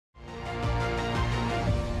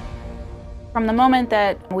From the moment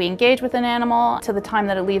that we engage with an animal to the time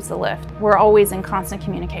that it leaves the lift, we're always in constant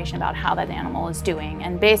communication about how that animal is doing.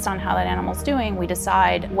 And based on how that animal is doing, we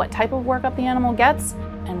decide what type of workup the animal gets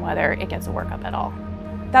and whether it gets a workup at all.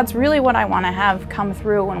 That's really what I want to have come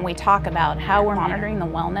through when we talk about how we're monitoring the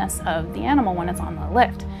wellness of the animal when it's on the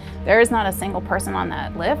lift. There is not a single person on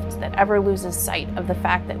that lift that ever loses sight of the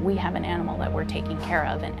fact that we have an animal that we're taking care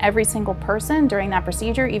of. And every single person during that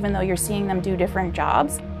procedure, even though you're seeing them do different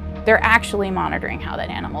jobs, they're actually monitoring how that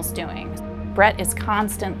animal's doing. Brett is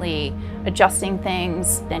constantly adjusting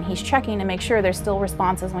things, and he's checking to make sure there's still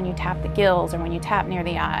responses when you tap the gills or when you tap near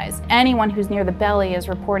the eyes. Anyone who's near the belly is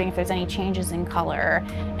reporting if there's any changes in color,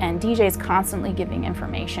 and DJ's constantly giving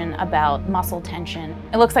information about muscle tension.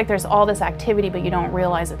 It looks like there's all this activity, but you don't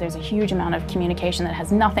realize that there's a huge amount of communication that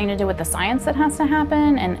has nothing to do with the science that has to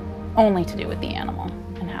happen and only to do with the animal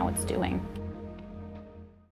and how it's doing.